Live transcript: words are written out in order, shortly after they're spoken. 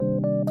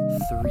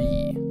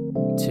3,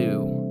 2,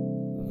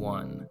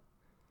 1.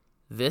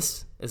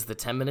 This is the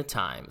 10-Minute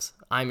Times.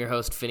 I'm your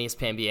host, Phineas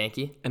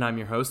Pambianchi. And I'm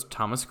your host,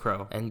 Thomas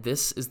Crow. And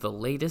this is the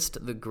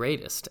latest, the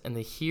greatest, and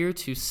the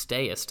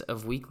here-to-stayest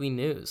of weekly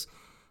news.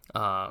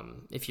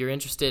 If you're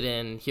interested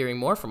in hearing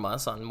more from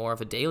us on more of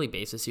a daily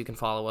basis, you can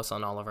follow us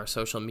on all of our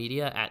social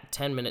media at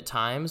 10-Minute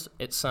Times.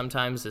 It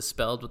sometimes is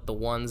spelled with the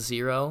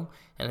 1-0,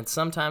 and it's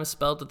sometimes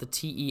spelled with the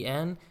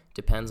T-E-N.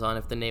 Depends on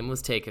if the name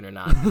was taken or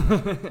not.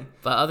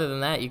 But other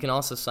than that, you can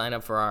also sign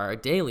up for our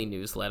daily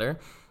newsletter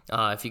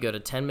if you go to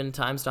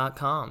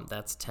 10minutetimes.com.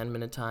 That's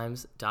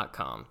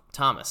 10minutetimes.com.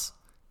 Thomas,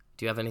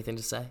 do you have anything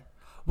to say?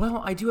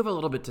 Well, I do have a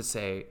little bit to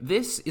say.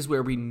 This is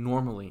where we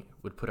normally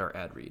would put our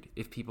ad read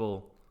if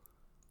people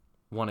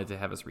wanted to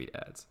have us read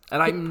ads.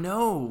 And I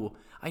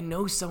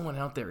know someone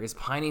out there is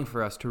pining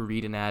for us to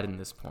read an ad in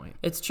this point.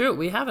 It's true.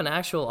 We have an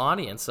actual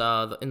audience.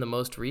 In the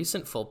most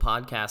recent full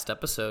podcast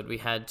episode, we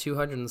had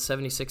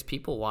 276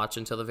 people watch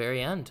until the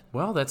very end.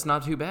 Well, that's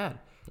not too bad.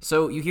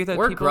 So you hear that?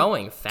 We're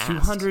growing fast.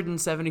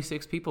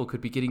 276 people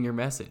could be getting your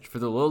message for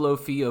the low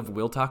fee of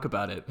we'll talk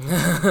about it.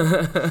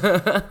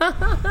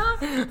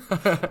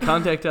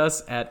 Contact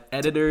us at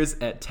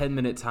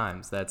editors@10Minute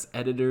Times. That's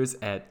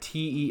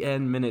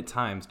editors@TEN Minute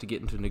Times to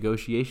get into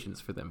negotiations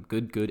for them.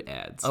 Good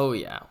ads. Oh,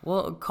 yeah.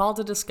 Well, call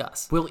to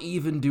discuss. We'll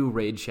even do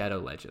Raid Shadow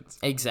Legends.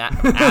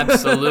 Exactly.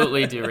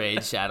 Absolutely do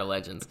Raid Shadow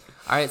Legends.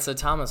 All right, so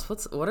Thomas,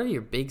 what are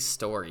your big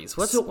stories?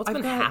 What's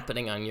been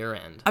happening on your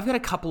end? I've got a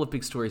couple of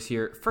big stories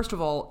here. First of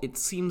all, it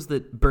seems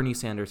that Bernie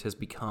Sanders has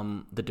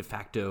become the de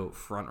facto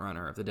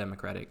frontrunner of the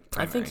Democratic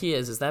primary. I think he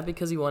is. Is that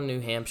because he won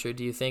New Hampshire,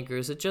 do you think, or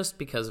is it just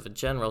because of a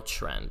general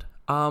trend?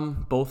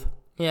 Both.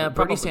 Yeah,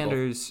 Bernie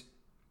Sanders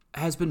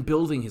has been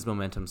building his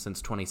momentum since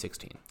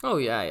 2016. Oh,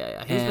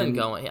 yeah. He's been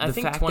going. I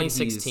think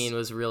 2016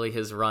 was really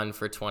his run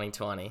for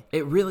 2020.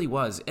 It really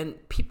was. And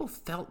people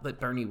felt that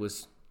Bernie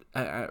was,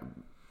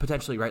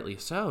 potentially rightly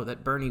so,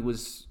 that Bernie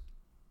was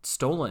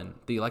stolen.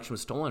 The election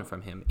was stolen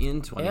from him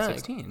in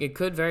 2016. Yeah, it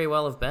could very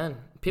well have been.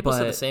 People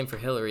said the same for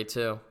Hillary,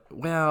 too.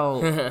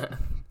 Well,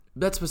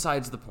 that's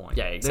besides the point.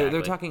 Yeah, exactly.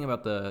 They're talking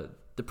about the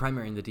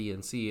primary in the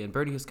DNC, and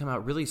Bernie has come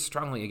out really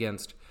strongly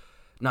against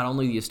not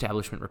only the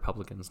establishment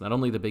Republicans, not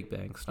only the big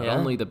banks, not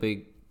only the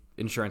big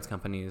insurance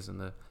companies and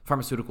the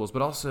pharmaceuticals,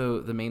 but also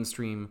the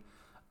mainstream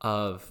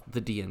of the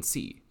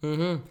DNC.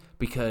 Mm-hmm.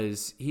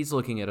 Because he's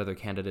looking at other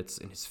candidates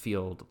in his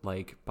field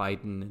like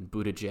Biden and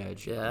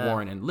Buttigieg and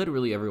Warren and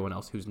literally everyone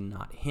else who's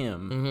not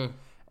him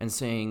and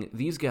saying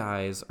these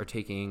guys are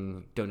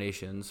taking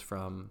donations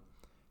from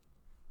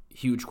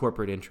huge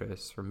corporate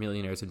interests, from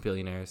millionaires and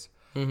billionaires.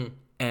 Mm-hmm.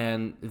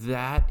 And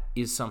that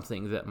is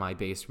something that my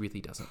base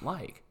really doesn't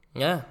like.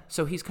 Yeah.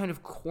 So he's kind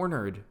of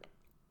cornered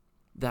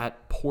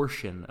that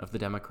portion of the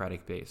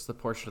Democratic base, the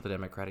portion of the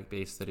Democratic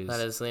base that is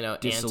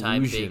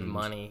anti-big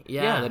money.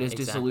 Yeah, that is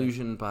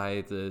disillusioned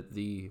by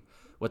the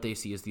what they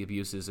see as the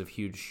abuses of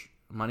huge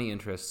money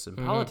interests in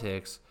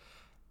politics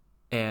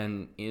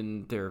and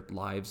in their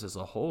lives as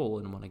a whole,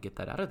 and want to get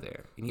that out of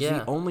there. And he's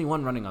the only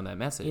one running on that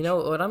message. You know,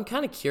 what I'm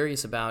kind of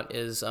curious about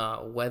is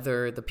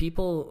whether the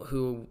people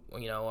who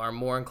are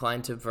more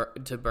inclined to vote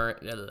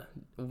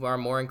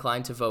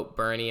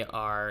Bernie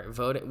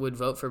would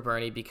vote for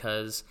Bernie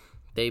because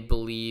they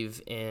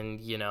believe in,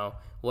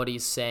 what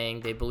he's saying.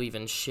 They believe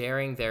in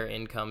sharing their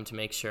income to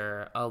make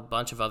sure a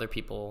bunch of other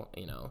people,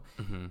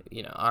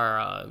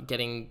 are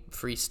getting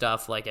free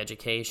stuff like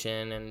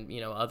education and,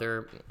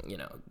 other,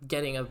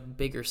 getting a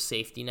bigger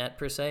safety net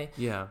per se.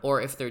 Yeah. Or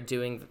if they're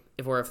going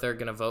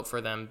to vote for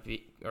them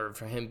or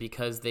for him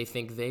because they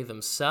think they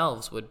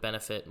themselves would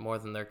benefit more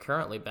than they're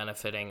currently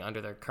benefiting under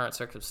their current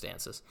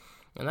circumstances.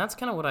 And that's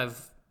kind of what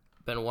I've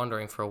been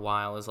wondering for a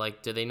while is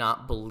like, do they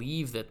not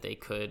believe that they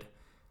could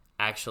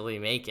actually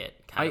make it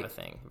kind of a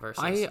thing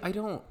versus I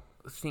don't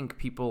think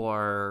people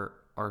are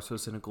so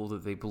cynical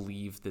that they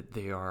believe that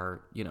they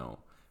are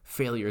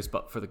failures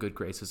but for the good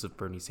graces of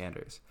Bernie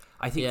Sanders.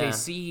 I think they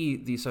see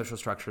the social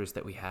structures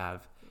that we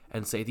have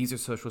and say these are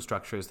social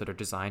structures that are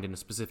designed in a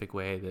specific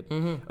way that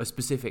a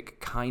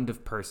specific kind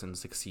of person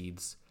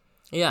succeeds.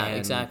 Yeah,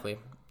 exactly.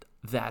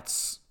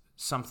 That's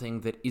something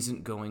that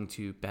isn't going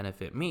to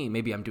benefit me.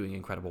 Maybe I'm doing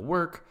incredible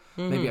work.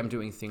 Maybe I'm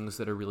doing things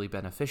that are really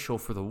beneficial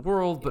for the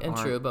world, but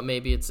but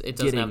maybe it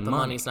doesn't have the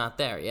money's not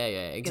there. Yeah,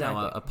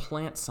 exactly. A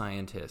plant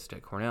scientist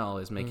at Cornell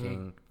is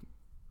making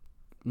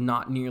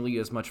not nearly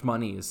as much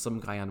money as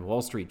some guy on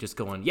Wall Street just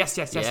going, yes,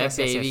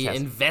 baby,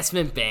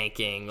 investment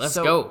banking. Let's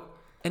go.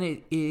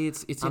 And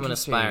it's I'm an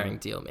aspiring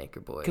deal maker,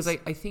 boys. Because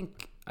I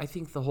think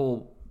the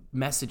whole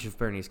message of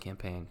Bernie's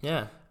campaign,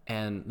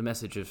 and the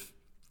message of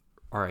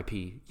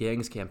R.I.P.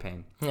 Yang's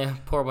campaign. Yeah,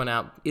 pour one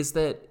out. Is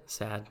that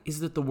sad?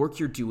 Is that the work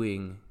you're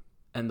doing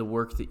and the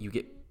work that you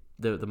get,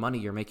 the money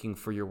you're making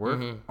for your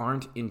work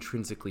aren't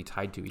intrinsically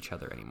tied to each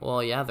other anymore?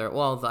 Well, yeah,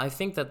 I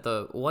think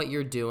that what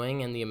you're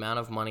doing and the amount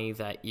of money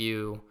that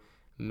you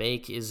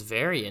make is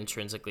very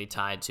intrinsically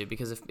tied to,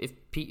 because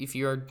if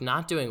you're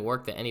not doing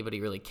work that anybody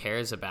really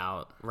cares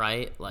about,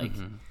 right? Like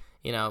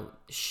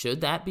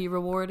should that be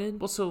rewarded?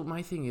 Well, so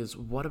my thing is,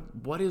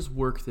 what is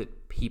work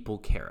that people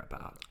care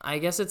about? I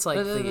guess it's like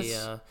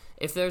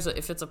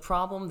if it's a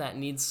problem that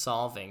needs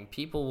solving,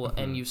 people will,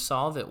 and you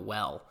solve it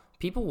well,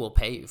 people will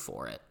pay you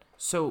for it.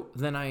 So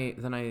then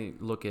I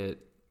look at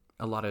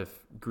a lot of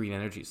green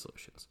energy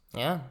solutions.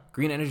 Yeah.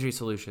 Green energy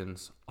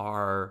solutions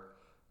are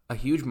a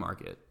huge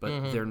market,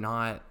 but they're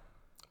not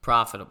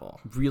profitable.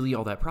 Really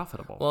all that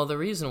profitable. Well, the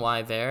reason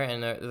why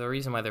the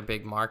reason why they're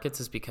big markets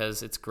is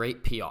because it's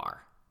great PR.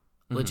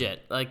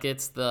 Legit. Like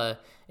it's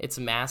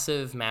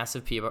massive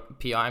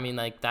PR. I mean,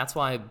 like that's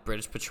why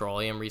British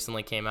Petroleum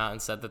recently came out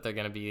and said that they're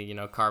going to be,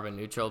 carbon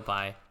neutral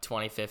by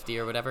 2050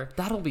 or whatever.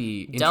 That'll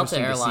be interesting. Delta to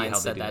see Airlines how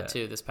said they do that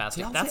too this past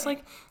week. Delta- That's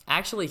like,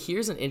 actually,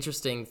 here's an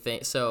interesting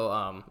thing.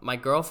 So my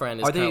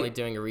girlfriend is currently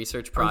doing a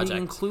research project. Are they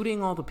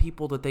including all the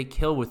people that they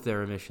kill with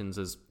their emissions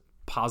as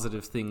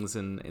positive things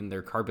in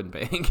their carbon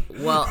bank?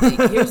 Well,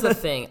 here's the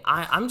thing.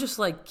 I'm just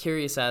like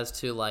curious as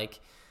to like,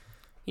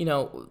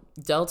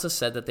 Delta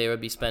said that they would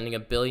be spending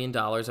 $1 billion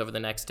over the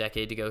next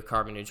decade to go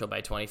carbon neutral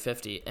by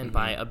 2050. And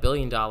by $1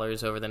 billion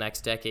over the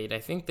next decade, I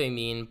think they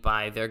mean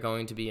by they're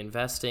going to be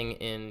investing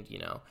in,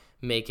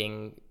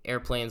 making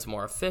airplanes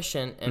more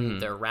efficient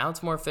and their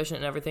routes more efficient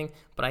and everything.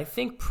 But I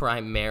think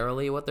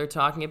primarily what they're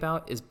talking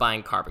about is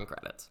buying carbon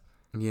credits.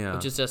 Yeah.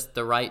 Which is just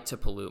the right to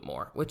pollute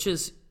more, which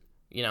is,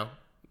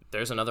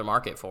 there's another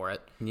market for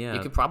it. Yeah.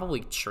 You could probably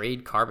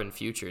trade carbon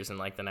futures in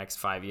like the next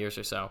 5 years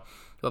or so.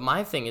 But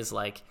my thing is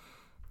like,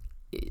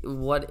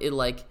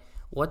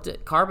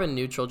 carbon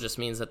neutral just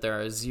means that there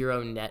are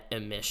zero net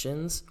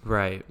emissions.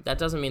 Right. That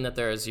doesn't mean that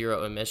there are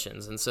zero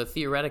emissions. And so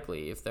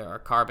theoretically, if there are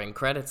carbon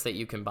credits that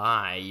you can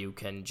buy, you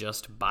can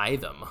just buy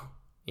them.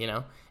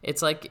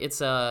 It's like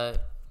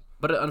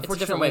but unfortunately, it's a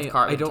different way of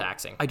carbon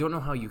taxing. I don't know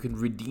how you can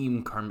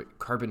redeem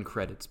carbon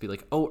credits. Be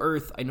like, oh,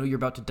 Earth, I know you're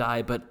about to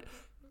die, but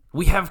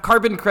we have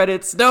carbon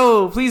credits.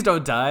 No, please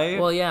don't die.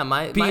 Well, yeah,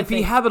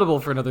 be habitable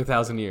for another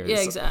 1,000 years. Yeah,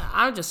 exactly.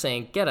 I'm just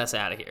saying, get us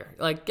out of here.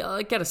 Like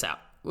get us out.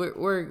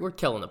 We're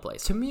killing the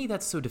place. To me,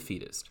 that's so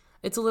defeatist.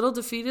 It's a little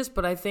defeatist,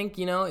 but I think,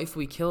 if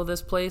we kill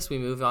this place, we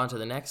move on to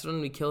the next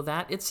one, we kill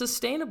that, it's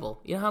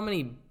sustainable. You know how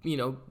many,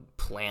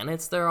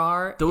 planets there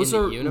are in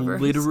the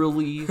universe?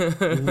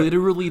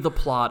 literally the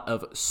plot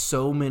of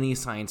so many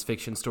science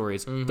fiction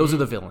stories. Those are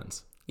the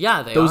villains.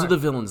 Yeah, those are the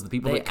villains. The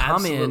people that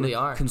come in,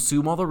 are.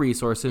 consume all the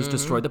resources,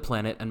 destroy the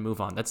planet, and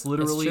move on. That's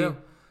literally... It's true.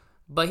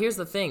 But here's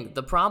the thing.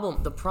 The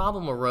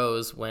problem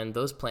arose when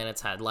those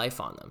planets had life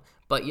on them.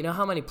 But you know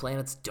how many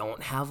planets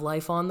don't have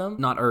life on them?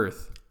 Not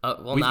Earth.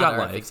 Well, We've not got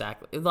Earth, life.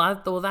 exactly.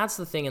 Well, that's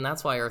the thing, and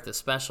that's why Earth is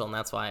special, and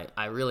that's why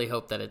I really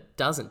hope that it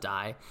doesn't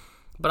die.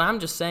 But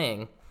I'm just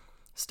saying,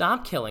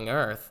 stop killing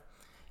Earth.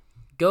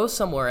 Go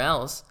somewhere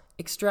else,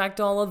 extract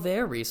all of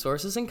their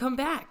resources, and come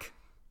back.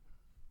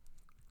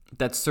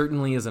 That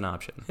certainly is an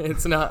option.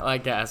 It's not, I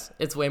guess.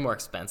 It's way more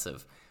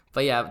expensive.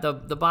 But yeah,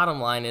 the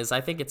bottom line is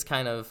I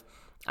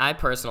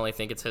personally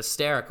think it's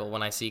hysterical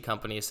when I see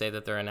companies say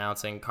that they're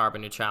announcing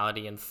carbon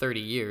neutrality in 30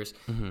 years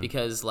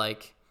because,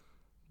 like,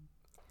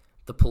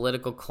 the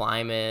political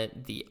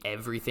climate, the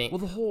everything. Well,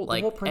 the whole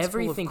principle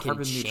everything of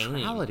carbon can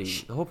neutrality.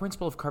 change. The whole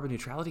principle of carbon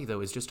neutrality,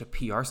 though, is just a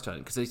PR stunt.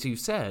 Because, as you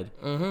said,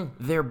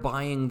 they're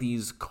buying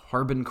these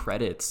carbon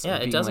credits. Yeah,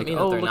 and it doesn't like, mean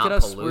that they're look not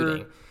at us,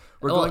 polluting.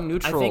 We're going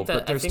neutral,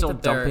 but they're still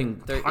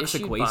dumping they're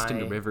toxic waste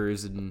into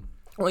rivers and.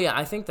 Well, yeah,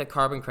 I think that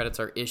carbon credits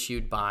are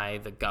issued by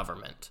the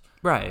government.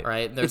 Right.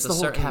 There's it's the a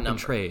whole certain cap number. and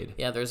trade.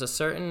 Yeah, there's a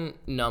certain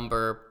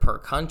number per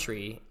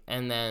country,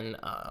 and then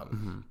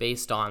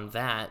based on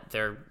that,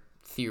 there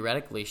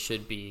theoretically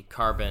should be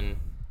carbon.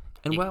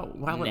 And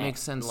while it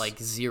makes sense, like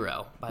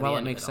zero. While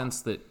it makes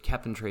sense that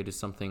cap and trade is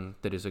something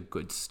that is a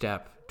good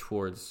step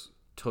towards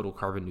total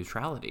carbon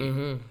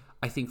neutrality,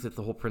 I think that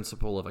the whole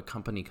principle of a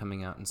company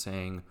coming out and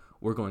saying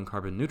we're going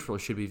carbon neutral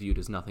should be viewed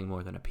as nothing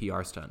more than a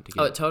PR stunt.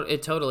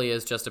 It totally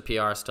is just a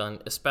PR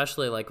stunt,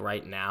 especially like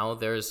right now.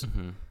 There's,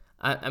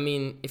 I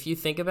mean, if you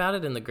think about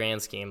it in the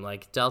grand scheme,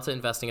 like Delta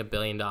investing $1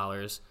 billion,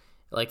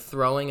 like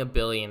throwing $1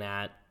 billion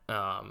at,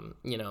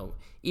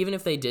 even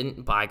if they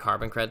didn't buy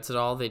carbon credits at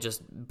all, they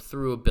just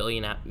threw $1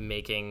 billion at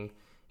making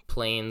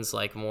planes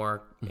like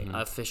more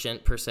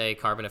efficient per se,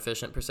 carbon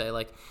efficient per se,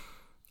 like.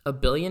 $1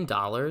 billion,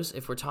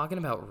 if we're talking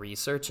about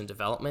research and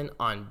development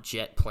on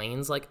jet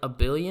planes, like $1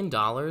 billion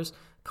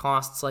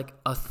costs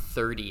like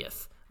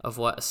 1/30th of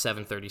what a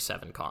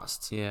 737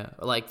 costs. Yeah.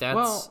 Like that's...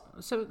 Well,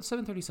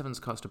 737s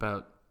cost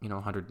about,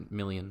 $100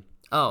 million.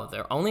 Oh,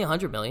 they're only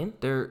 $100 million?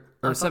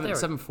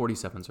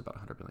 747s are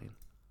about $100 million.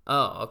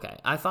 Oh, okay.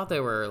 I thought they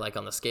were like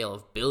on the scale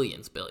of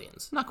billions.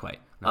 Not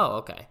quite. No. Oh,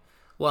 okay.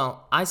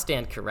 Well, I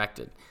stand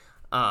corrected.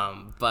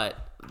 But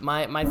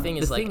my thing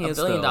is like $1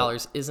 billion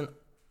isn't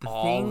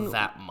all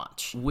that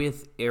much.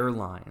 With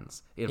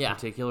airlines, in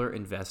particular,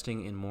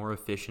 investing in more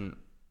efficient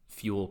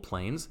fuel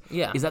planes,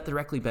 is that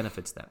directly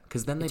benefits them.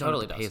 Because then they don't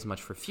have to pay as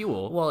much for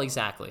fuel. Well,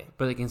 exactly.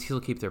 But they can still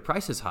keep their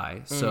prices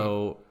high.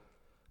 So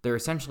they're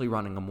essentially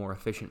running a more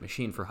efficient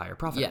machine for higher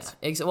profits.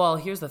 Yeah. Well,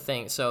 here's the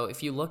thing. So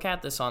if you look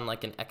at this on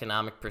like an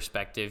economic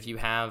perspective, you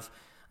have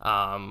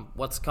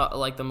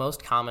like the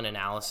most common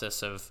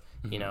analysis of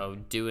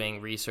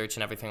doing research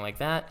and everything like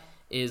that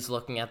is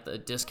looking at the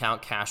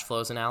discount cash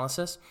flows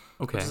analysis,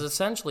 Okay. which is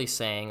essentially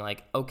saying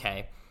like,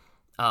 okay,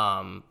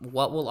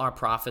 what will our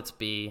profits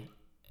be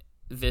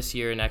this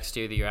year, next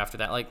year, the year after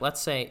that? Like,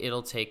 let's say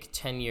it'll take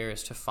 10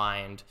 years to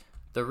find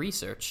the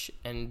research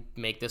and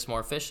make this more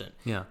efficient.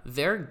 Yeah.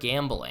 They're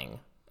gambling,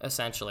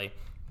 essentially,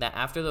 that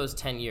after those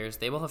 10 years,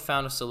 they will have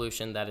found a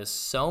solution that is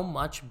so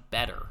much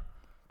better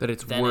That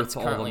it's than worth it's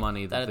all currently, the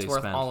money that it's they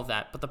worth spent. all of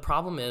that. But the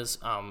problem is,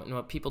 and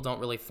what people don't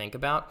really think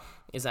about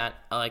is that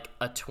like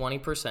a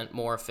 20%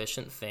 more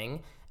efficient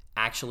thing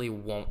actually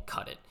won't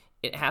cut it.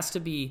 It has to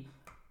be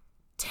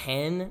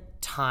 10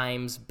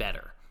 times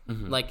better.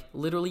 Like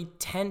literally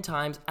 10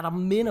 times at a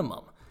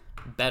minimum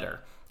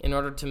better in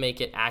order to make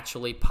it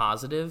actually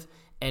positive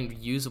and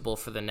usable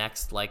for the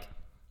next like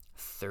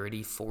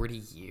 30, 40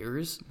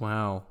 years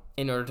Wow.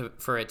 in order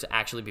for it to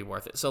actually be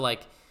worth it. So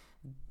like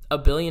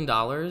 $1 billion,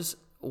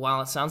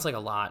 while it sounds like a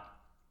lot,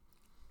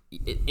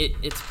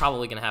 it's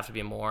probably going to have to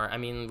be more. I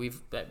mean,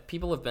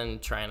 people have been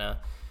trying to,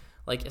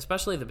 like,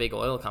 especially the big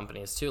oil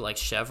companies too, like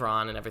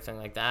Chevron and everything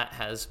like that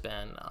has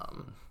been,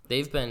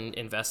 they've been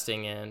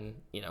investing in,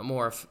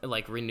 more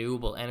like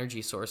renewable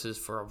energy sources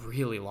for a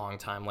really long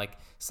time, like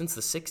since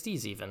the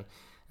 60s even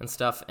and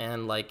stuff.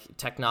 And like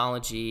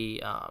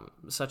technology,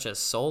 such as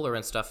solar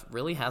and stuff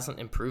really hasn't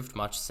improved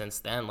much since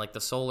then. Like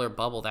the solar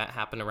bubble that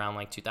happened around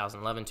like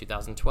 2011,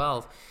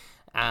 2012,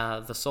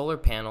 the solar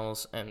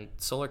panels and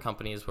solar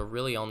companies were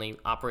really only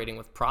operating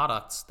with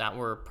products that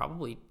were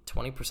probably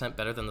 20%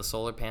 better than the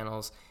solar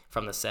panels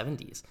from the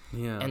 70s.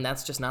 Yeah. And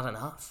that's just not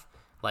enough.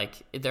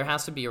 Like there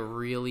has to be a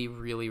really,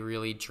 really,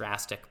 really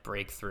drastic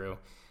breakthrough.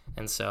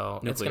 And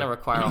so it's going to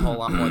require a whole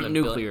lot more than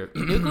Nuclear.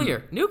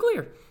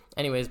 Nuclear.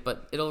 Anyways,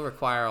 but it'll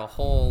require a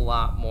whole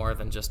lot more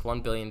than just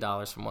 $1 billion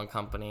from one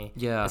company.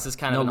 Yeah. This is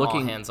kind of an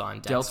all hands on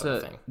deck Delta, sort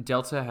of thing.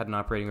 Delta had an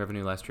operating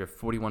revenue last year of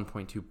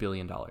 $41.2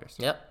 billion.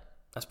 Yep.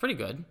 That's pretty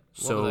good.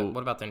 So-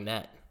 what about their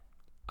net?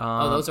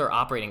 Those are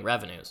operating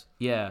revenues.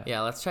 Yeah.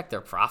 Yeah, let's check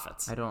their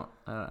profits. I don't.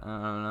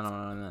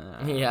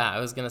 Yeah, I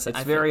was going to say.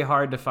 It's very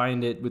hard to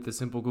find it with a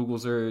simple Google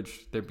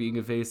search. They're being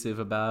evasive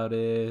about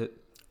it.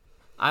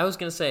 I was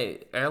going to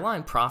say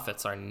airline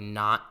profits are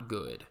not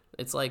good.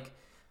 It's like,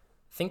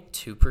 I think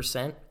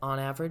 2% on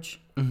average.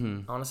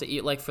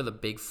 Honestly, like for the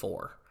big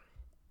four.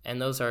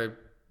 And those are,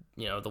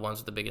 the ones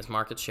with the biggest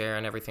market share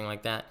and everything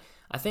like that.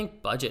 I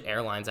think budget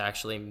airlines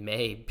actually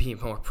may be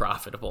more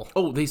profitable.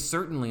 Oh, they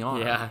certainly are.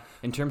 Yeah.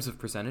 In terms of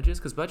percentages,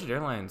 because budget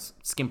airlines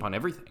skimp on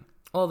everything.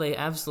 Well, they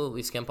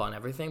absolutely skimp on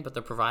everything, but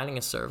they're providing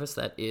a service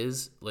that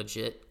is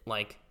legit,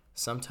 like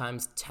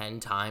sometimes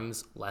 10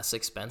 times less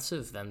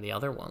expensive than the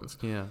other ones.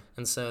 Yeah.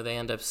 And so they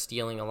end up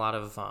stealing a lot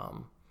of,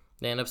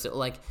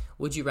 like,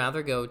 would you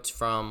rather go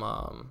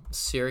from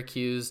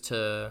Syracuse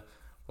to,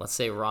 let's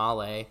say,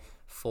 Raleigh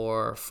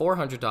for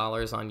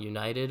 $400 on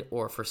United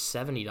or for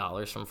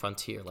 $70 from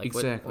Frontier? Like,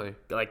 Exactly.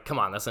 Come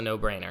on, that's a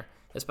no-brainer.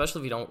 Especially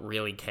if you don't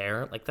really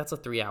care. Like, that's a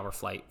 3-hour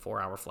flight,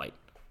 4-hour flight.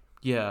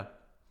 Yeah.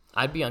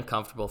 I'd be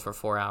uncomfortable for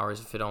 4 hours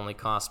if it only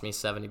cost me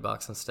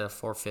 $70 instead of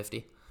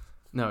 $450.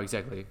 No,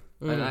 exactly.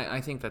 And I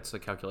think that's a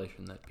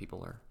calculation that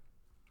people are.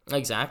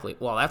 Exactly.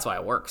 Well, that's why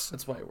it works.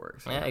 That's why it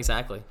works. Yeah,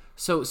 exactly.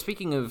 So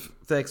speaking of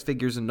facts,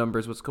 figures, and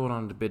numbers, what's going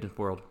on in the business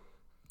world?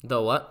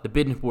 The what? The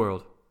business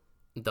world.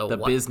 The The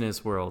what?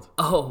 business world.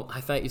 Oh,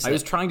 I thought you said. I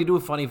was trying to do a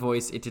funny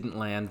voice. It didn't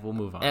land. We'll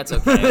move on. That's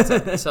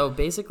okay. So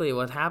basically,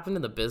 what happened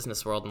in the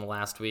business world in the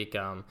last week?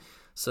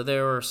 So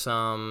there's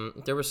some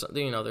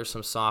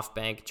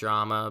SoftBank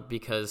drama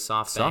because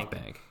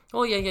SoftBank.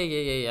 Oh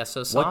yeah.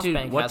 So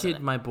SoftBank What did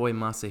my boy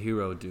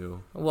Masahiro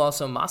do? Well,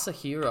 so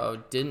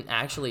Masahiro didn't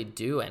actually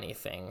do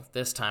anything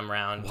this time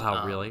around.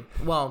 Wow, really?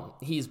 Well,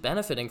 he's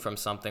benefiting from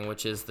something,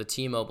 which is the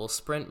T-Mobile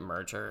Sprint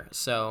merger.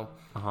 So,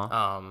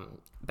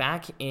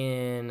 back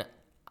in,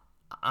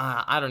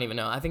 I don't even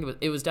know. I think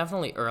it was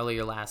definitely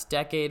earlier last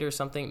decade or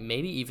something,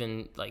 maybe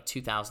even like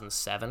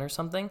 2007 or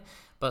something.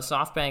 But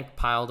SoftBank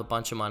piled a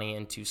bunch of money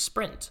into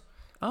Sprint.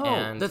 Oh,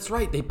 And that's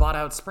right. They bought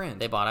out Sprint.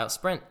 They bought out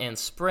Sprint, and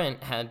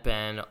Sprint had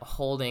been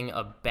holding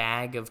a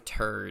bag of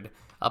turd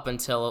up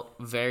until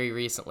very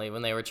recently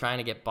when they were trying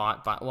to get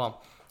bought by,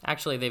 well,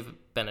 actually they've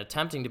been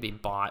attempting to be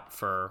bought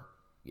for,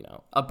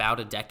 about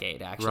a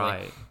decade, actually.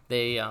 Right.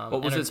 They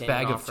What was this entertained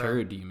bag an of offer.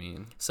 turd, do you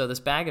mean? So this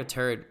bag of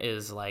turd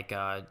is like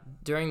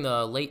during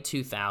the late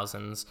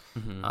 2000s,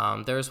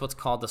 there was what's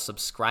called the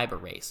subscriber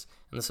race.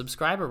 And the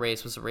subscriber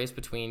race was a race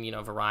between,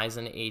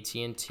 Verizon,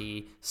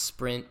 AT&T,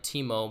 Sprint,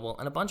 T-Mobile,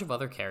 and a bunch of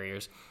other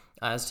carriers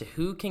as to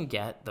who can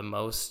get the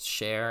most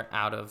share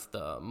out of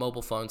the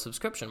mobile phone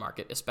subscription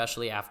market,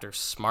 especially after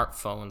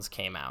smartphones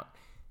came out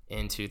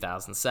in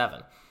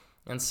 2007.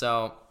 And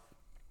so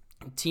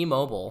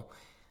T-Mobile,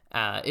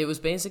 it was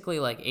basically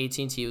like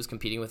AT&T was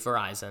competing with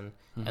Verizon,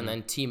 and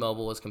then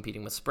T-Mobile was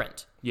competing with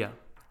Sprint. Yeah.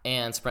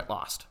 And Sprint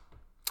lost.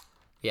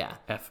 Yeah.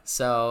 F.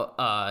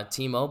 So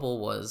T-Mobile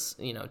was,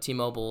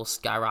 T-Mobile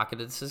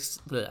skyrocketed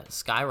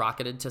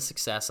to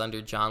success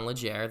under John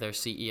Legere, their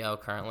CEO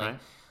currently. Right.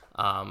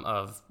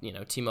 of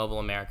T-Mobile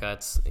America.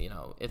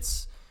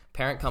 Its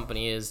parent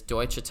company is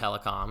Deutsche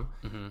Telekom,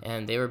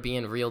 and they were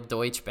being real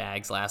Deutsch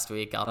bags last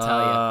week. I'll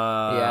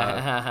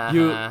tell you.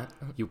 Yeah,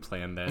 you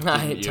planned that.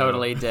 I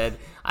totally did.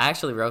 I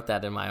actually wrote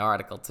that in my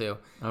article too.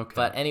 Okay.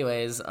 But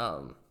anyways,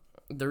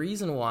 the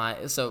reason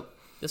why, so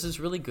this is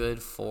really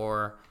good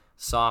for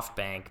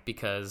SoftBank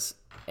because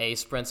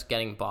Sprint's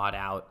getting bought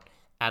out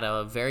at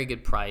a very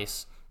good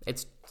price.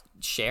 Its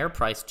share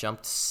price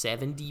jumped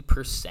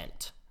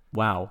 70%.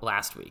 Wow.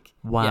 Last week.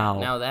 Wow.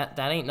 Yeah, now that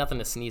ain't nothing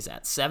to sneeze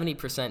at.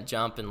 70%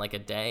 jump in like a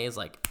day is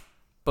like,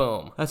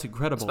 boom. That's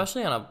incredible.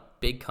 Especially on a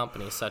big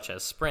company such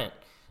as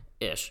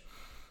Sprint-ish.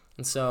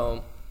 And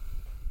so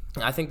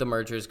I think the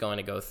merger is going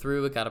to go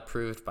through. It got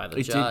approved by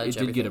the judge. It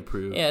did get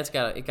approved. Yeah,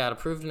 it got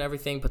approved and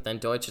everything, but then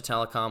Deutsche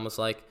Telekom was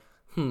like,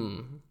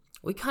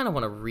 we kind of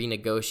want to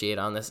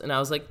renegotiate on this. And I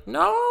was like,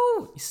 no,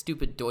 you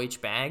stupid Deutsch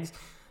bags.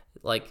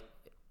 Like,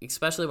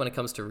 especially when it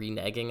comes to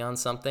reneging on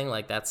something,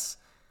 like that's,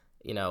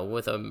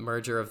 with a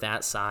merger of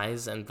that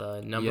size and the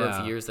number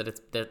of years that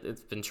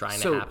it's been trying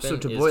to happen. So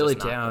to boil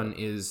it down,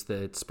 is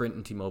that Sprint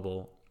and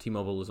T-Mobile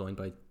is owned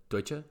by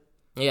Deutsche?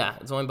 Yeah,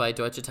 it's owned by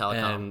Deutsche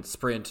Telekom. And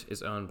Sprint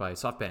is owned by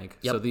SoftBank.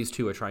 Yep. So these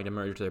two are trying to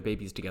merge their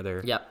babies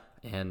together. Yep.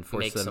 And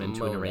force them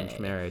into an arranged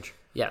marriage.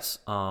 Yes.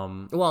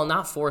 Well,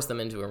 not force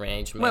them into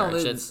arranged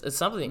marriage. It's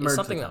something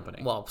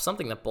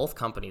that both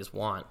companies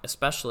want,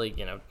 especially,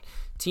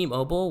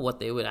 T-Mobile, what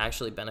they would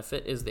actually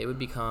benefit is they would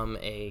become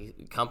a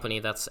company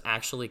that's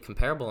actually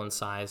comparable in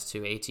size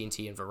to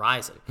AT&T and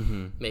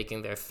Verizon,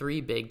 making their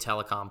 3 big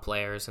telecom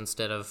players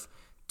instead of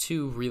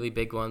 2 really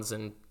big ones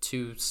and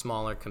 2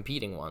 smaller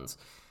competing ones.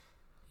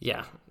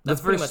 Yeah,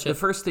 that's pretty much it. The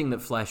first thing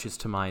that flashes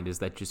to mind is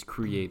that just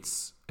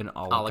creates an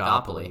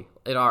oligopoly.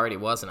 It already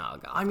was an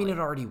oligopoly. I mean, it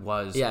already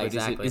was. Yeah, but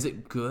exactly. Is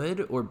it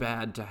good or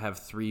bad to have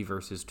 3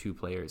 versus 2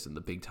 players in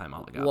the big time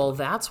oligopoly? Well,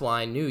 that's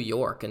why New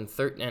York and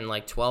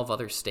 12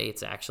 other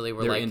states actually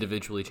were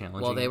individually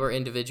challenging. Well, they were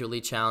individually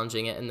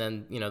challenging it, and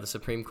then the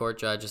Supreme Court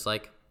judge is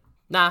like,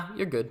 nah,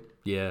 you're good.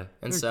 Yeah.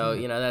 And so,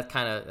 that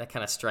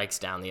kind of strikes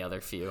down the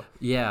other few.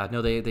 Yeah,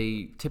 no,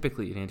 they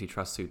typically in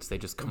antitrust suits, they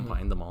just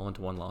combine them all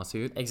into one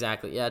lawsuit.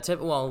 Exactly. Yeah.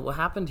 Well, what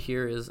happened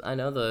here is I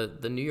know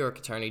the New York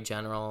Attorney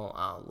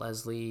General,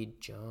 Leslie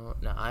Jones.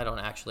 No, I don't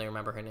actually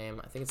remember her name.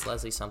 I think it's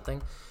Leslie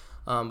something.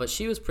 But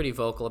she was pretty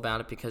vocal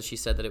about it because she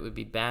said that it would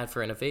be bad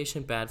for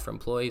innovation, bad for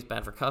employees,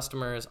 bad for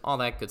customers, all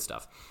that good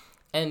stuff.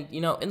 And,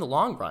 in the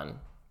long run,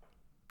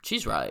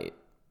 she's right.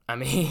 I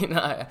mean,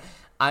 I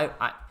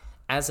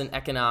as an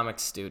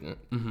economics student,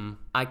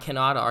 I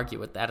cannot argue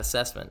with that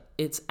assessment.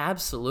 It's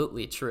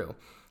absolutely true.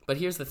 But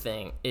here's the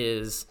thing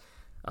is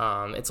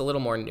it's a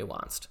little more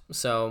nuanced.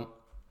 So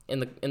in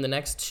the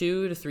next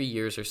 2 to 3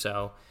 years or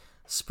so,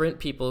 Sprint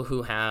people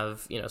who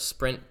have,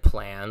 Sprint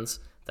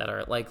plans that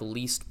are like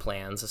leased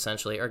plans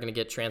essentially are going to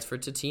get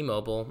transferred to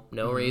T-Mobile.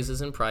 No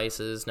raises in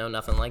prices, no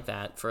nothing like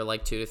that for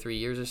like 2 to 3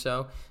 years or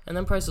so. And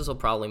then prices will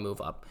probably move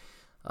up.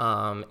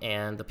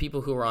 And the people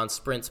who are on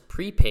Sprint's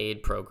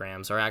prepaid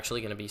programs are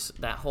actually going to be,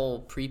 that whole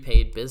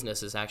prepaid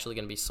business is actually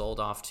going to be sold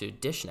off to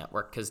Dish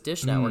Network because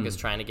Dish Network is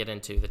trying to get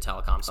into the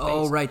telecom space.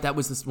 Oh, right. That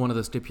was one of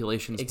the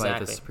stipulations by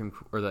the Supreme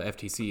or the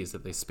FTC is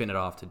that they spin it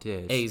off to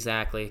Dish.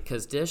 Exactly,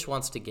 because Dish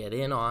wants to get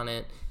in on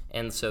it.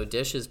 And so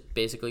Dish is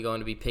basically going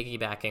to be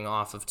piggybacking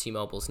off of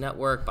T-Mobile's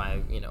network by,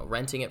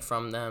 renting it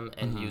from them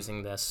and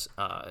using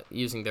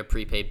their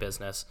prepaid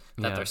business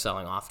that they're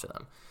selling off to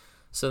them.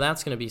 So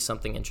that's going to be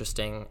something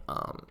interesting.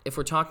 If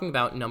we're talking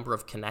about number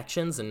of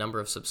connections and number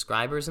of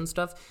subscribers and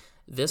stuff,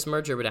 this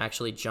merger would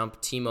actually jump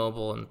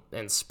T-Mobile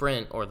and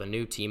Sprint, or the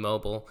new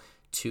T-Mobile,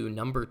 to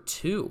number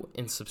 2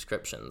 in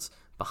subscriptions,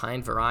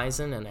 behind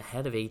Verizon and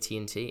ahead of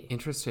AT&T.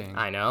 Interesting.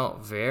 I know.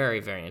 Very,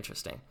 very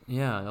interesting.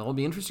 Yeah, it'll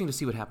be interesting to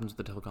see what happens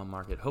with the telecom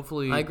market.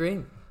 Hopefully, I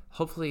agree.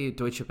 Hopefully,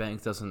 Deutsche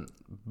Bank doesn't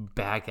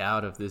back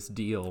out of this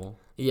deal.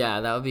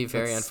 Yeah, that would be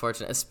very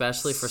unfortunate,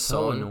 especially for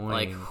someone annoying.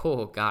 like,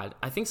 oh, God.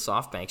 I think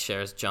SoftBank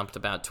shares jumped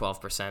about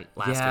 12%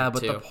 last week, Yeah, but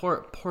too. the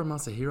poor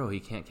Masahiro,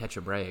 he can't catch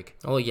a break.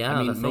 Oh, yeah.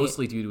 I mean,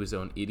 mostly due to his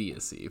own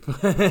idiocy.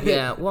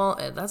 Yeah, well,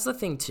 that's the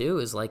thing, too,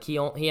 is like he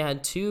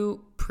had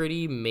 2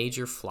 pretty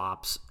major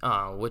flops,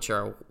 which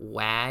are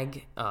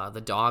WAG,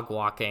 the dog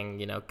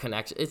walking,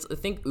 connection. I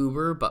think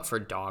Uber, but for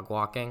dog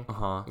walking.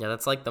 Uh-huh. Yeah,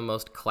 that's like the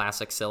most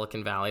classic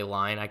Silicon Valley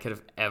line I could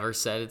have ever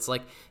said. It's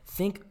like,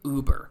 think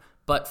Uber,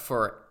 but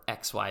for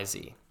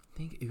XYZ.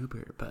 Think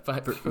Uber, but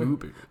for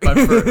Uber. But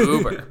for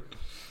Uber.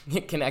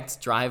 It connects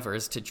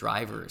drivers to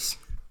drivers.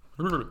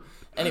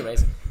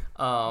 Anyways.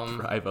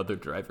 Drive other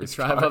drivers'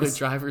 other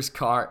drivers'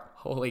 car.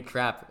 Holy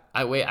crap.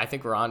 I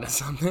think we're on to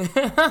something.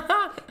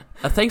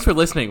 Thanks for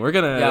listening. We're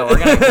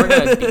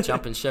gonna be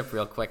jumping ship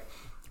real quick.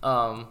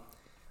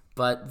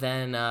 But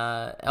then,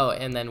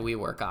 and then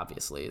WeWork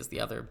obviously is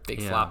the other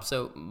big flop.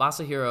 So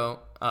Masahiro.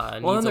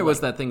 Then there was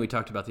that thing we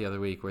talked about the other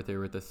week where there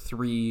were the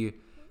 3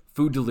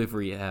 food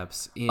delivery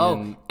apps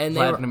in and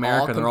Latin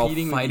America. They're all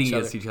competing with fighting each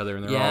against other. each other,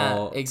 and they're Yeah,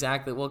 all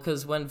exactly. Well,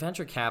 because when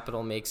venture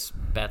capital makes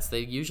bets, they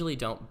usually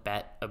don't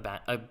bet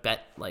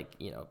like,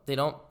 they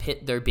don't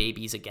pit their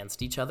babies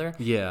against each other.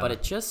 Yeah. But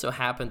it just so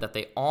happened that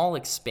they all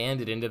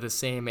expanded into the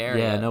same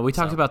area. Yeah, no, we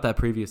talked about that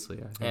previously.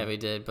 I think. Yeah, we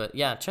did. But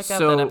yeah, check out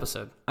So, that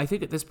episode. I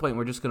think at this point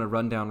we're just going to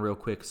run down real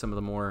quick some of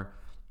the more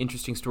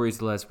interesting stories of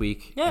the last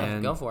week. Yeah,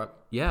 and go for it.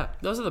 Yeah.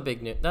 Those are the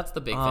big news. That's the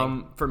big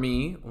thing. For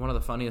me, one of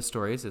the funniest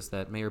stories is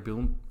that Mayor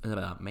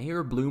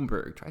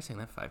Bloomberg. Try saying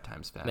that 5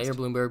 times fast. Mayor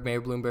Bloomberg. There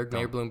we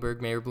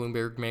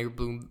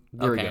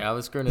Okay, go. I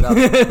was screwing it up.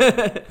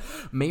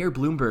 Mayor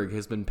Bloomberg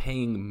has been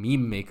paying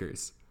meme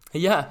makers.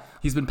 Yeah.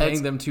 He's been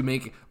paying them to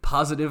make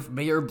positive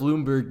Mayor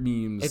Bloomberg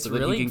memes It's so that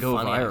really he can go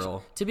funny, viral.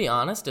 actually. To be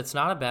honest, it's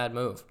not a bad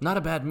move. Not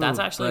a bad move. That's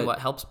actually but, what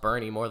helps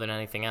Bernie more than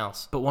anything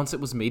else. But once it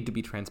was made to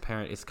be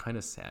transparent, it's kind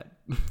of sad.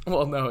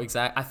 Well, no,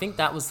 exactly. I think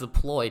that was the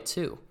ploy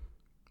too.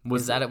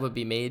 Was that it would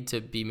be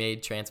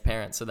made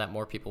transparent so that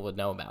more people would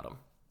know about him.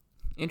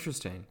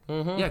 Interesting.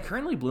 Mm-hmm. Yeah,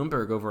 currently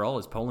Bloomberg overall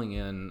is polling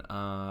in,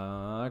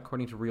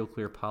 according to Real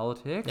Clear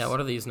Politics. Yeah, what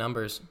are these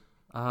numbers?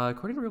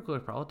 According to Real Clear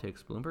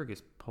Politics, Bloomberg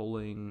is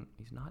polling.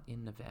 He's not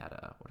in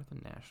Nevada. What are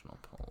the national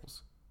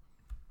polls?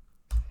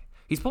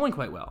 He's polling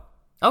quite well.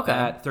 Okay.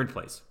 At third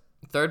place.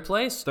 Third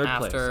place? Third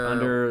place.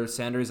 Under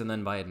Sanders and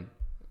then Biden.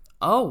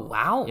 Oh,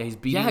 wow. Yeah, he's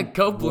beating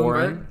go Bloomberg.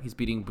 Warren. He's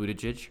beating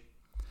Buttigieg.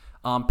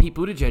 Pete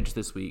Buttigieg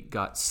this week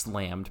got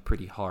slammed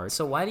pretty hard.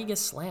 So why did he get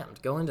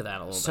slammed? Go into that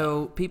a little bit.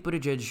 So Pete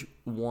Buttigieg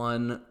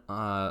won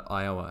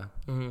Iowa,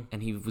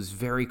 and he was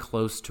very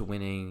close to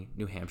winning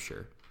New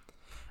Hampshire.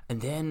 And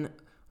then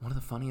one of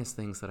the funniest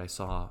things that I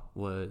saw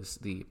was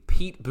the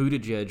Pete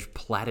Buttigieg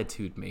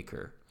platitude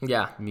maker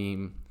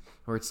meme,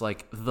 where it's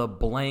like, the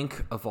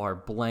blank of our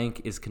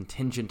blank is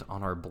contingent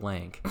on our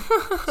blank.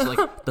 So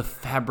like, the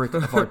fabric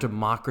of our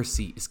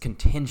democracy is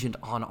contingent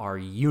on our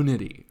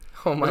unity.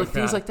 Oh my God.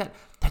 Things like that.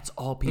 That's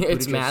all Pete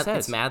Buttigieg says.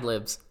 It's Mad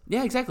Libs.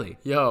 Yeah, exactly.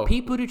 Yo.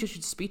 Pete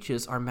Buttigieg's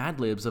speeches are Mad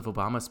Libs of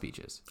Obama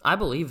speeches. I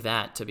believe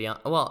that, to be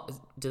honest.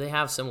 Well, do they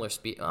have similar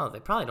speech? Oh, they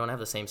probably don't have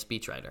the same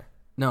speechwriter.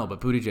 No,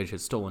 but Buttigieg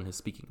has stolen his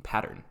speaking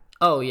pattern.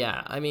 Oh,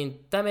 yeah. I mean,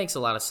 that makes a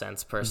lot of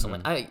sense,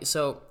 personally.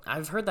 So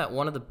I've heard that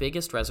one of the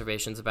biggest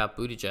reservations about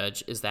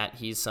Buttigieg is that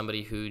he's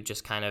somebody who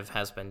just kind of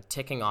has been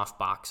ticking off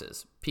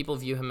boxes. People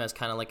view him as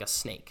kind of like a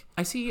snake.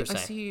 I see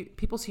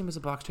people see him as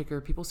a box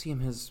ticker. People see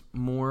him as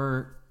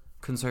more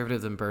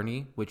conservative than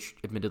Bernie, which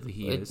admittedly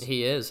he is.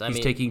 He is. He's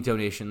taking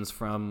donations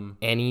from...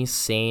 Any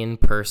sane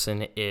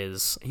person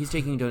is. He's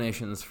taking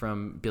donations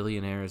from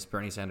billionaires.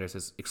 Bernie Sanders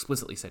has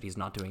explicitly said he's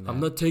not doing that. I'm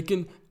not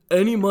taking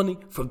any money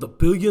from the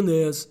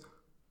billionaires.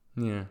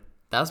 Yeah.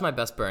 That was my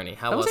best Bernie.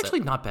 How That was it? actually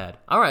not bad.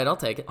 All right, I'll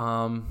take it.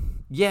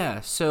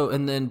 Yeah, so,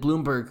 and then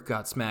Bloomberg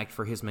got smacked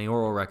for his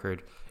mayoral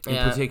record. In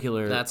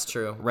particular, that's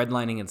true.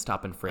 Redlining and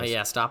stop and frisk.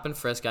 Yeah, stop and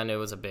frisk I knew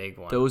was a big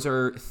one. Those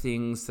are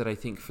things that I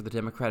think for the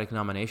Democratic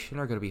nomination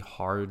are going to be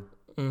hard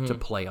to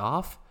play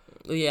off.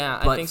 Yeah,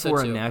 but I think so too.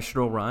 But for a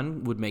national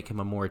run, would make him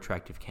a more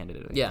attractive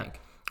candidate, I think.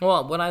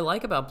 Well, what I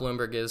like about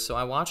Bloomberg is, so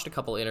I watched a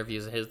couple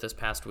interviews of his this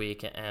past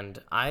week, and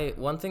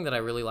one thing that I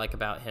really like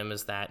about him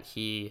is that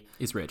he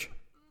is rich.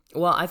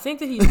 Well, I think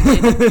that he's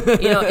played,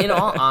 in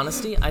all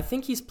honesty, I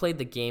think he's played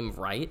the game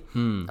right.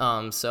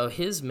 So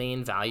his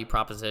main value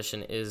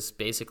proposition is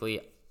basically,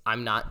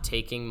 I'm not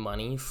taking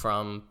money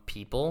from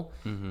people.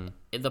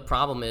 The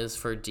problem is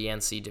for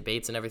DNC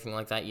debates and everything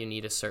like that, you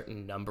need a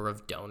certain number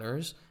of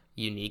donors,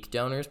 unique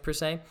donors per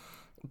se.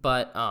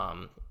 But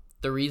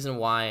the reason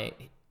why,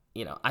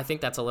 I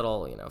think that's a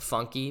little,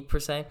 funky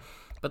per se.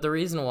 But the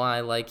reason why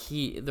I like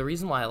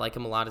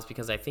him a lot is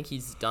because I think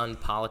he's done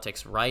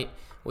politics right,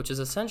 which is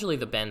essentially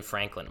the Ben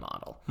Franklin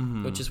model,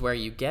 which is where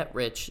you get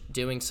rich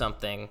doing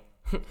something.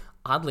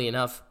 Oddly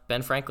enough,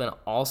 Ben Franklin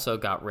also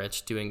got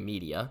rich doing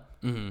media.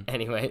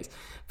 Anyways,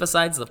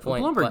 besides the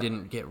point. Well, Bloomberg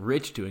didn't get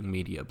rich doing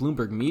media.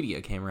 Bloomberg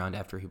Media came around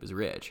after he was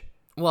rich.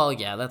 Well,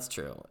 yeah, that's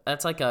true.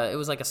 That's it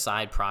was like a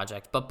side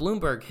project. But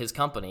Bloomberg, his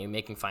company,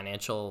 making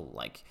financial,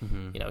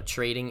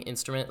 trading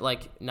instrument,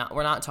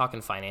 we're not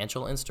talking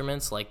financial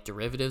instruments like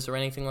derivatives or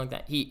anything like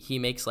that. He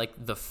makes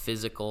the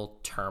physical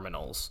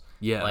terminals.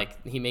 Yeah.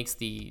 He makes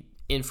the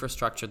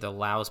infrastructure that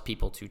allows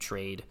people to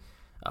trade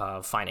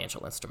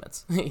financial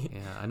instruments.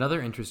 Yeah.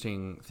 Another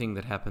interesting thing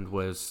that happened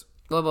was...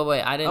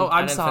 Wait, I didn't... Oh,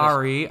 I'm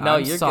sorry. No,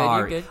 I'm you're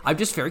sorry. Good, you're good. I'm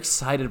just very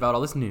excited about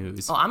all this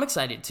news. Oh, I'm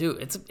excited too.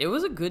 It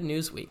was a good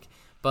news week.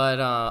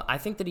 But I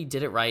think that he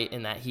did it right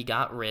in that he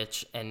got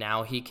rich and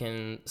now he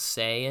can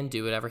say and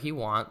do whatever he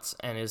wants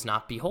and is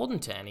not beholden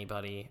to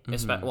anybody.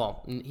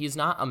 Well, he's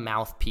not a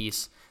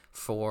mouthpiece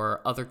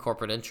for other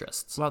corporate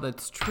interests. Well,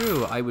 that's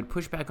true. I would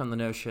push back on the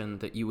notion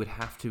that you would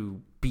have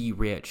to be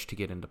rich to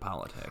get into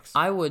politics.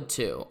 I would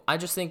too. I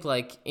just think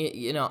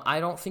I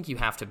don't think you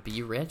have to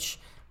be rich,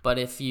 but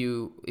if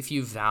you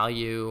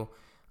value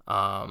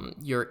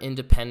your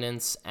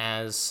independence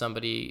as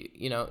somebody,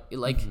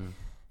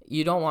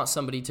 you don't want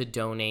somebody to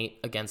donate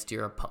against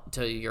your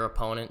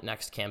opponent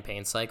next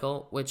campaign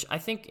cycle, which I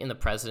think in the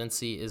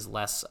presidency is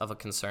less of a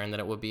concern than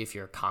it would be if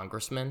you're a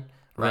congressman,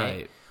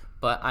 right?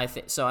 But I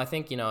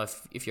think,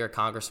 if you're a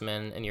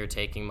congressman and you're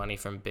taking money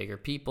from bigger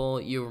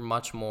people, you're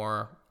much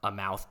more a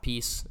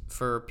mouthpiece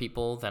for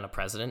people than a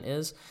president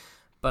is.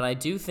 But I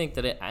do think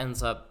that it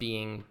ends up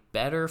being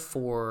better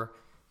for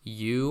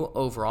you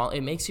overall.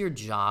 It makes your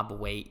job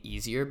way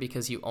easier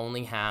because you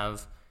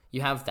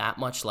have that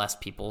much less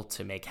people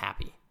to make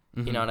happy.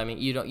 Mm-hmm. You know what I mean?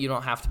 You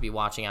don't have to be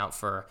watching out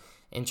for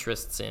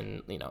interests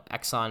in,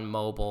 Exxon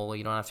Mobil.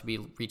 You don't have to be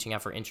reaching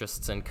out for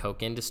interests in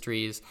Koch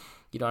Industries.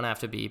 You don't have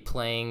to be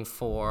playing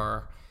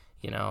for,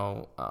 you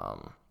don't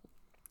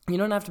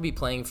have to be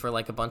playing for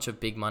like a bunch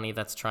of big money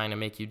that's trying to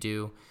make you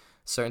do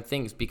certain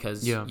things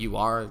because you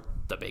are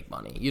the big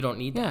money. You don't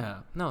need that. Yeah,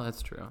 no,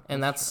 that's true.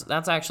 And that's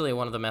actually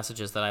one of the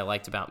messages that I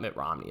liked about Mitt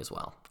Romney as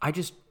well. I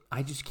just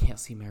can't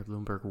see Mayor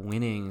Bloomberg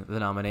winning the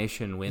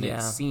nomination when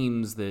it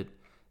seems that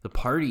the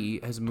party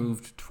has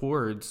moved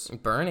towards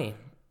Bernie.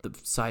 The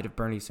side of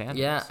Bernie Sanders.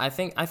 Yeah, I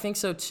think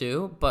so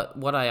too. But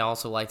what I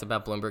also liked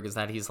about Bloomberg is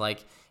that he's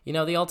like,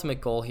 the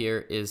ultimate goal here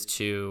is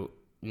to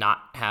not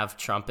have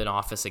Trump in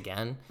office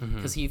again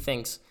because he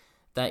thinks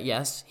that,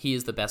 yes, he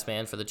is the best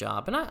man for the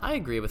job. And I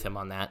agree with him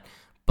on that.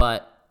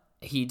 But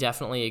he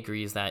definitely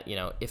agrees that,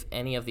 if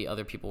any of the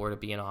other people were to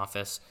be in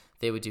office,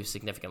 they would do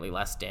significantly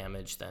less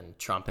damage than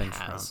Trump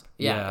has.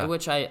 Yeah,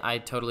 which I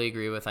totally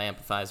agree with. I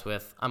empathize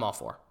with. I'm all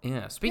for.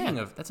 Yeah, speaking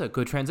of, that's a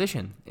good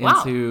transition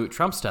into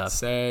Trump stuff.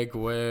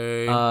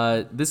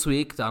 Segue. This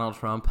week, Donald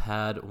Trump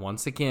had,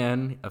 once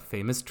again, a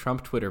famous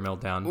Trump Twitter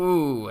meltdown.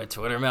 Ooh, a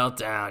Twitter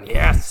meltdown,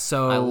 yes.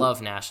 So I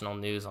love national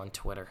news on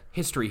Twitter.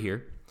 History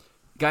here.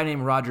 Guy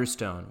named Roger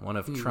Stone, one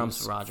of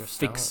Trump's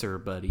fixer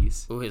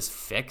buddies. Ooh, his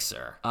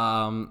fixer.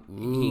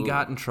 He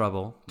got in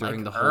trouble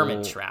during the whole...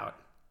 Hermit Trout.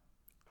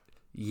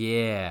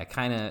 Yeah,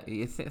 kind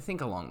of.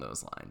 Think along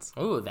those lines.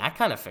 Ooh, that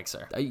kind of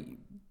fixer.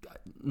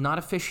 Not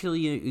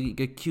officially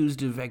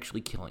accused of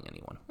actually killing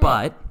anyone,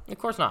 but of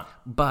course not.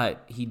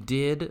 But he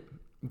did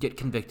get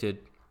convicted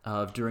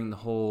of during the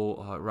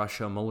whole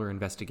Russia Mueller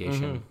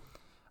investigation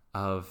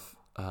of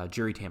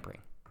jury tampering.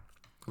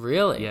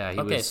 Really? Yeah. He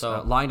was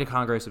lying to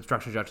Congress,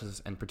 obstruction of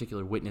justice, and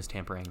particular witness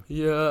tampering.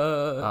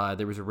 Yeah.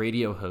 There was a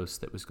radio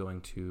host that was going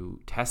to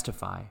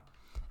testify,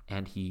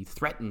 and he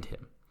threatened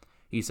him.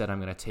 He said, "I'm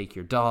going to take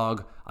your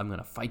dog. I'm going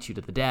to fight you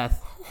to the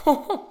death."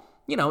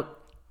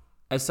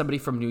 As somebody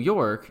from New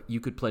York, you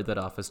could play that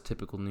off as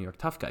typical New York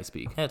tough guy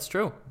speak. Yeah, it's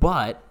true.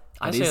 But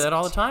I say that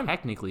all the time.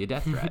 Technically a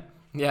death threat.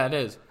 Yeah, it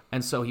is.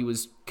 And so he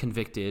was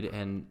convicted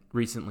and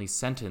recently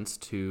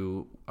sentenced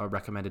to a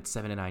recommended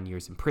 7 to 9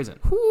 years in prison.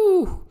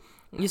 Whew.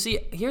 You see,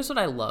 here's what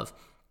I love.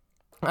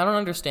 I don't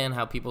understand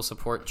how people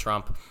support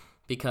Trump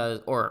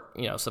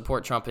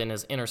support Trump in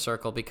his inner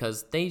circle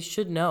because they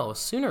should know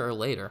sooner or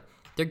later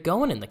they're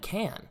going in the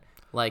can.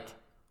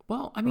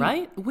 Well, I mean,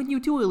 right? When you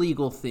do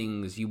illegal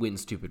things, you win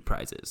stupid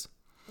prizes.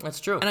 That's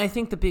true. And I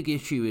think the big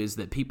issue is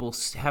that people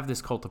have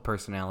this cult of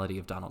personality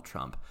of Donald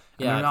Trump.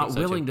 And they're not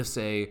willing to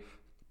say,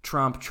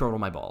 Trump, chortle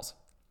my balls.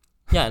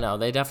 Yeah, no,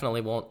 they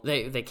definitely won't.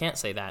 They can't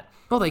say that.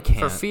 Well, they can't.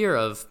 For fear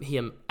of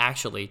him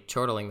actually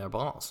chortling their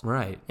balls.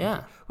 Right.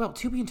 Yeah. Well,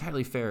 to be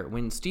entirely fair,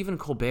 when Stephen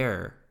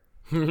Colbert...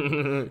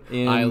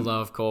 I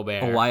love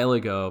Colbert. A while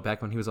ago,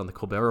 back when he was on the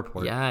Colbert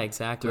Report. Yeah,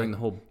 exactly. During the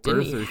whole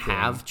birther Didn't he thing.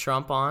 have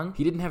Trump on?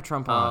 He didn't have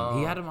Trump on.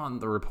 He had him on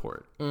the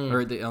Report.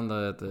 Or on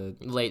the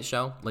Late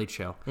Show. Late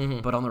Show.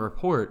 Mm-hmm. But on the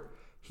Report,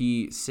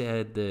 he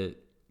said that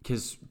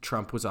because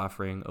Trump was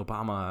offering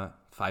Obama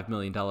 $5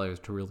 million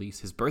to release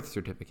his birth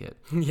certificate.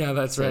 Yeah,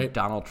 that's right.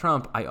 Donald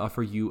Trump, I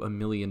offer you $1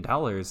 million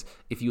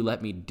if you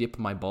let me dip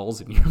my balls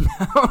in your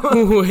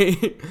mouth.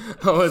 Wait.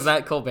 Oh, is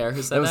that Colbert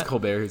who said that? That was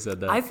Colbert who said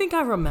that. I think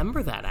I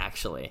remember that,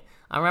 actually.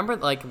 I remember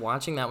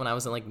watching that when I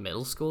was in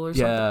middle school or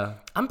something. Yeah.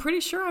 I'm pretty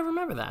sure I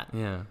remember that.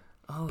 Yeah.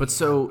 Oh, but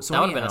so that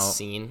would have been a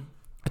scene.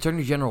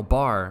 Attorney General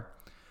Barr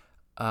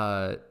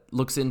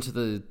looks into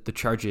the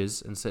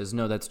charges and says,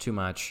 no, that's too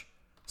much.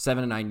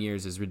 7 to 9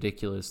 years is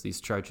ridiculous.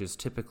 These charges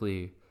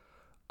typically...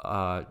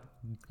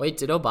 Wait,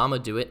 did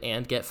Obama do it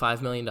and get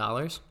 $5 million?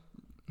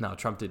 No,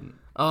 Trump didn't.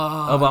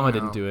 Oh, Obama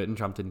didn't do it, and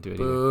Trump didn't do it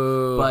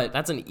Boo. either. But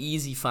that's an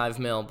easy $5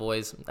 million,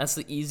 boys. That's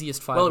the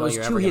easiest $5 million you're ever going to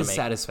make. Well, it was to his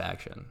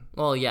satisfaction.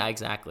 Well, yeah,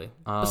 exactly.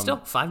 But still,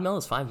 $5 million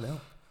is $5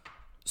 million.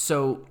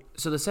 So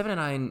the 7 to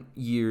 9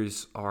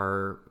 years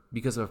are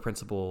because of a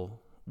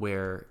principle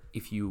where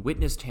if you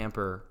witness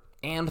tamper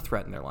and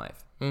threaten their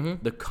life,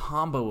 the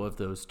combo of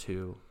those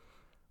two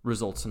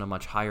results in a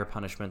much higher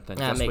punishment than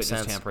just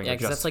witness tampering or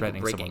just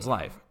threatening someone's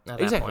life.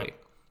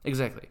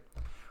 Exactly.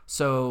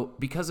 So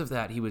because of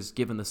that, he was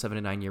given the 7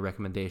 to 9 year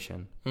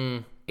recommendation.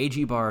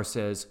 AG Barr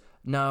says,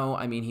 no,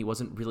 I mean, he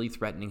wasn't really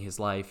threatening his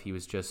life. He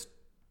was just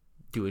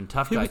doing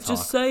tough guy talk. He was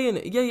just saying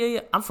it.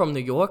 Yeah. I'm from New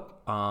York.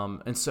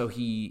 And so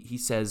he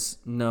says,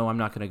 no, I'm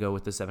not going to go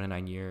with the 7 to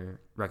 9 year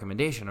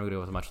recommendation. I'm going to go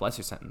with a much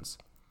lesser sentence.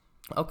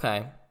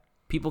 Okay.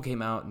 People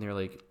came out and they're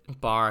like,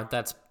 Barr,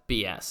 that's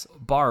BS.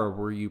 Barr,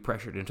 were you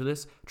pressured into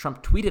this?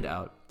 Trump tweeted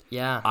out,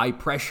 yeah, I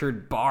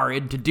pressured Barr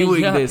into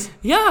doing this.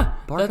 Yeah,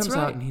 Barr comes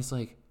out and he's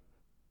like,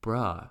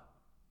 bruh,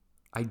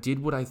 I did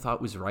what I thought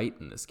was right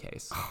in this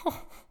case.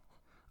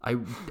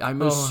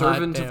 I'm a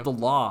servant of the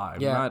law.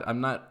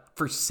 I'm not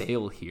for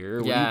sale here.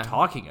 What Yeah. are you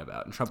talking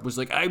about? And Trump was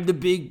like, I'm the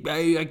big,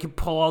 I can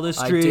pull all the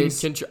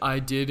strings. I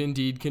did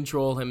indeed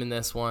control him in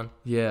this one.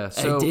 Yeah.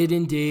 So, I did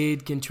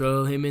indeed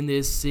control him in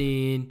this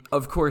scene.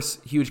 of course,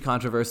 huge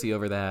controversy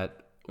over that,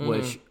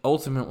 which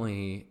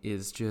ultimately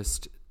is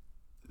just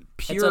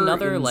pure It's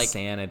another,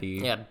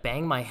 insanity. Yeah,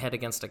 bang my head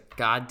against a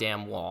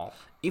goddamn wall.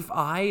 If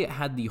I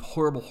had the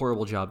horrible,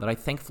 horrible job that I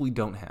thankfully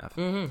don't have,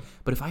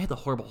 but if I had the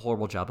horrible,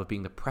 horrible job of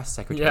being the press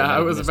secretary Yeah, of I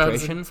that was about to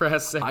administration, say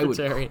press I would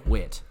secretary.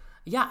 quit.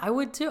 Yeah, I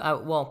would too. I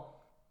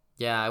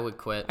would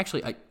quit.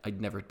 Actually,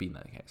 I'd never be in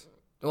that case.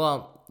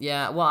 Well,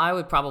 yeah, I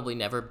would probably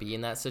never be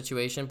in that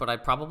situation, but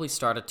I'd probably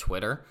start a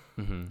Twitter,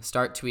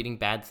 start tweeting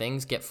bad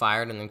things, get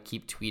fired, and then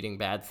keep tweeting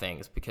bad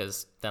things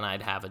because then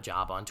I'd have a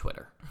job on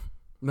Twitter.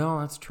 No,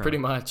 that's true. Pretty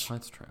much.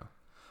 That's true.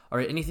 All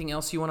right, anything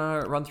else you want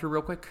to run through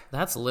real quick?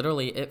 That's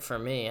literally it for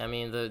me. I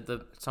mean,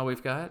 That's all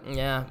we've got?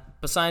 yeah,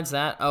 besides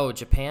that,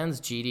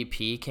 Japan's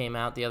GDP came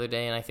out the other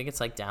day, and I think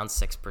it's like down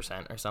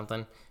 6% or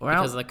something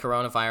because of the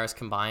coronavirus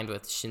combined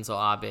with Shinzo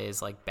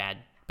Abe's like bad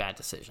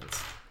decisions.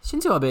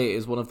 Shinzo Abe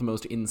is one of the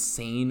most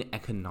insane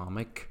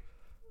economic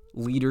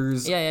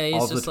leaders He's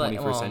of the just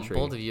 21st century.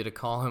 bold of you to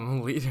call him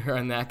a leader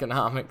in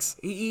economics.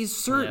 He's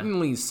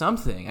certainly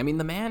something. I mean,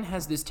 the man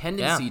has this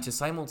tendency to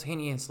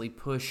simultaneously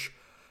push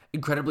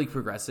incredibly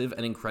progressive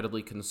and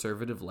incredibly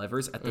conservative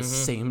levers at the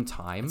same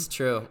time. It's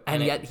true.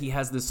 And yet he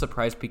has this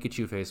surprised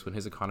Pikachu face when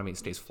his economy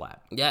stays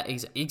flat. Yeah,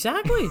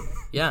 exactly.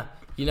 Yeah.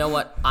 You know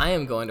what? I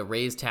am going to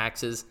raise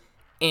taxes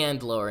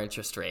and lower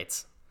interest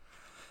rates.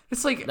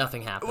 It's like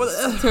Nothing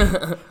happens.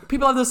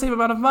 people have the same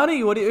amount of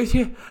money. What do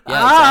you?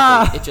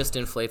 Yeah, exactly. It just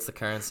inflates the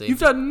currency. You've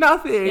done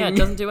nothing. Yeah, it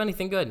doesn't do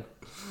anything good.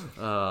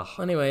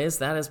 Anyways,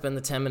 that has been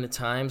the 10-Minute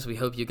Times. We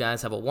hope you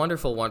guys have a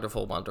wonderful,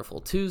 wonderful,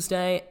 wonderful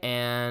Tuesday.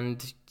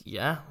 And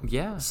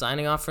yeah,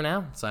 signing off for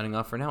now. Signing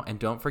off for now. And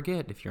don't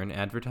forget, if you're an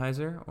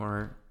advertiser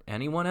or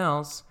anyone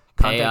else,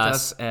 Pay contact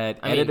us. us at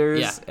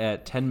editors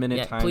at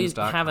 10minutetimes.com. Please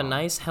have a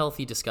nice,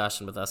 healthy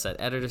discussion with us at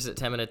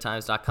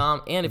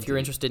editors@10minutetimes.com. And if you're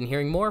interested in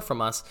hearing more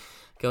from us,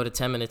 go to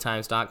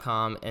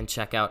 10minutetimes.com and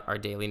check out our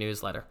daily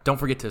newsletter. Don't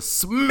forget to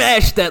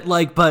smash that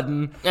like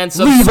button and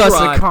leave us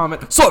a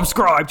comment.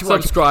 Subscribe to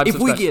subscribe. If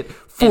we get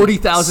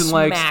 40,000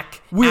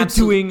 likes, we're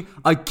doing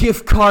a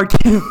gift card.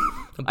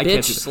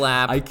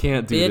 I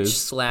can't do this.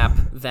 Slap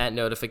that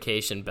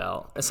notification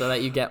bell so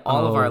that you get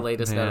all of our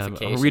latest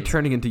notifications. Are we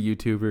turning into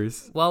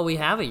YouTubers? Well, we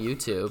have a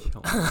YouTube.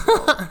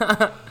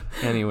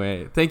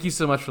 Anyway, thank you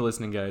so much for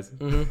listening, guys.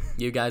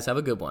 You guys have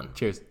a good one.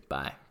 Cheers.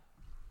 Bye.